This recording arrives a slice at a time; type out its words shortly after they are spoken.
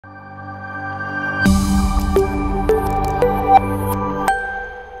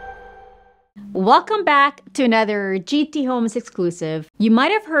Welcome back to another GT Homes exclusive. You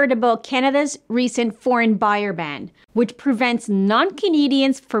might have heard about Canada's recent foreign buyer ban, which prevents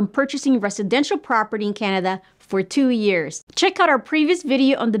non-Canadians from purchasing residential property in Canada for 2 years. Check out our previous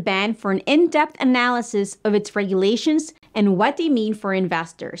video on the ban for an in-depth analysis of its regulations and what they mean for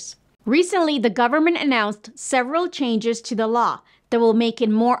investors. Recently, the government announced several changes to the law that will make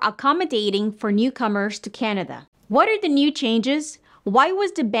it more accommodating for newcomers to Canada. What are the new changes? Why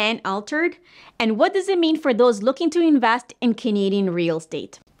was the ban altered? And what does it mean for those looking to invest in Canadian real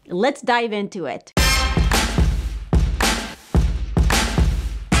estate? Let's dive into it.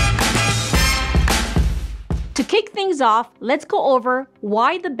 To kick things off, let's go over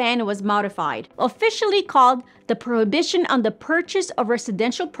why the ban was modified. Officially called the Prohibition on the Purchase of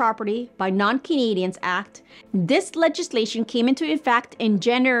Residential Property by Non-Canadians Act, this legislation came into effect in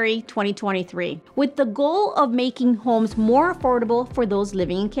January 2023 with the goal of making homes more affordable for those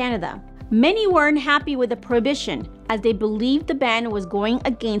living in Canada. Many weren't happy with the prohibition as they believed the ban was going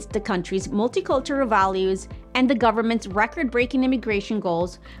against the country's multicultural values and the government's record-breaking immigration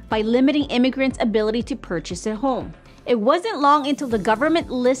goals by limiting immigrants' ability to purchase a home. It wasn't long until the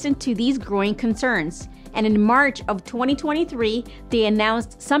government listened to these growing concerns, and in March of 2023, they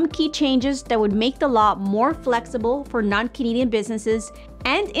announced some key changes that would make the law more flexible for non-Canadian businesses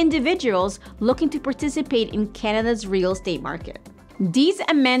and individuals looking to participate in Canada's real estate market. These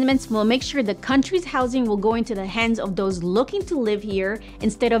amendments will make sure the country's housing will go into the hands of those looking to live here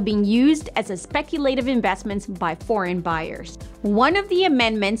instead of being used as a speculative investments by foreign buyers. One of the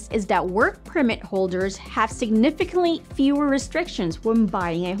amendments is that work permit holders have significantly fewer restrictions when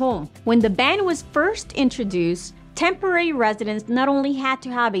buying a home. When the ban was first introduced, temporary residents not only had to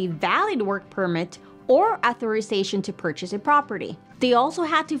have a valid work permit or authorization to purchase a property, they also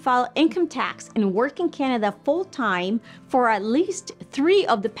had to file income tax and work in Canada full-time for at least 3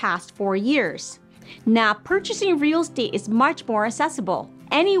 of the past 4 years. Now, purchasing real estate is much more accessible.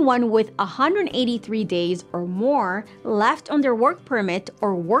 Anyone with 183 days or more left on their work permit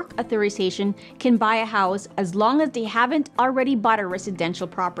or work authorization can buy a house as long as they haven't already bought a residential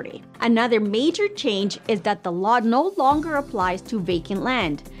property. Another major change is that the law no longer applies to vacant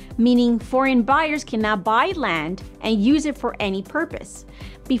land, meaning foreign buyers cannot buy land and use it for any purpose.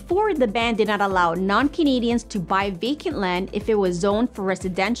 Before, the ban did not allow non-Canadians to buy vacant land if it was zoned for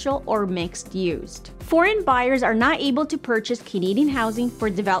residential or mixed use. Foreign buyers are not able to purchase Canadian housing for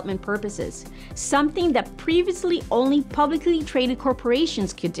development purposes, something that previously only publicly traded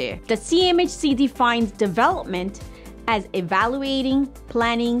corporations could do. The CMHC defines development as evaluating,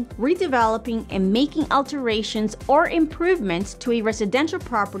 planning, redeveloping, and making alterations or improvements to a residential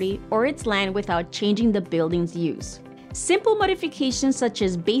property or its land without changing the building's use. Simple modifications such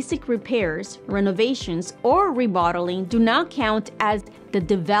as basic repairs, renovations, or remodeling do not count as the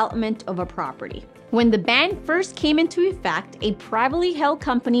development of a property. When the ban first came into effect, a privately held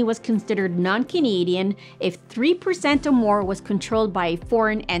company was considered non-Canadian if 3% or more was controlled by a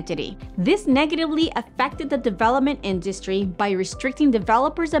foreign entity. This negatively affected the development industry by restricting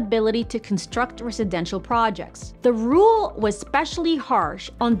developers' ability to construct residential projects. The rule was especially harsh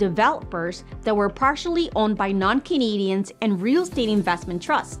on developers that were partially owned by non-Canadians and real estate investment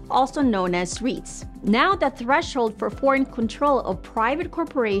trusts, also known as REITs. Now the threshold for foreign control of private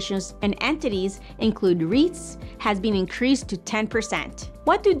corporations and entities, include REITs, has been increased to 10%.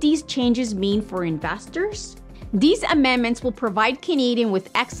 What do these changes mean for investors? These amendments will provide Canadians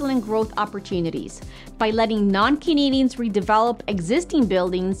with excellent growth opportunities by letting non-Canadians redevelop existing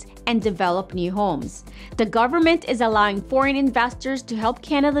buildings and develop new homes. The government is allowing foreign investors to help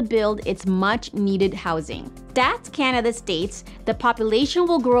Canada build its much-needed housing. Stats Canada states the population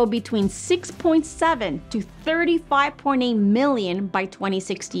will grow between 6.7 to 35.8 million by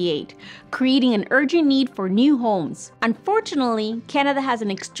 2068, creating an urgent need for new homes. Unfortunately, Canada has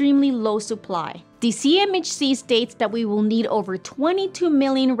an extremely low supply. The CMHC states that we will need over 22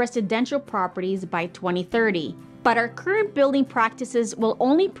 million residential properties by 2030, but our current building practices will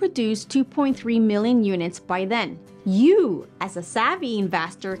only produce 2.3 million units by then. You, as a savvy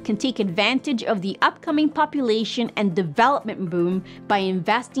investor, can take advantage of the upcoming population and development boom by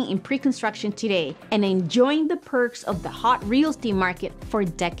investing in pre-construction today and enjoying the perks of the hot real estate market for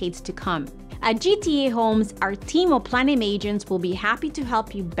decades to come. At GTA Homes, our team of planning agents will be happy to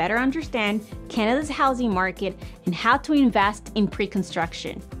help you better understand Canada's housing market and how to invest in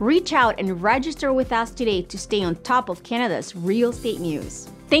pre-construction. Reach out and register with us today to stay on top of Canada's real estate news.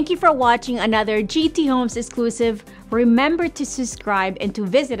 Thank you for watching another GT Homes exclusive. Remember to subscribe and to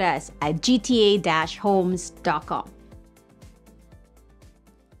visit us at gta-homes.com.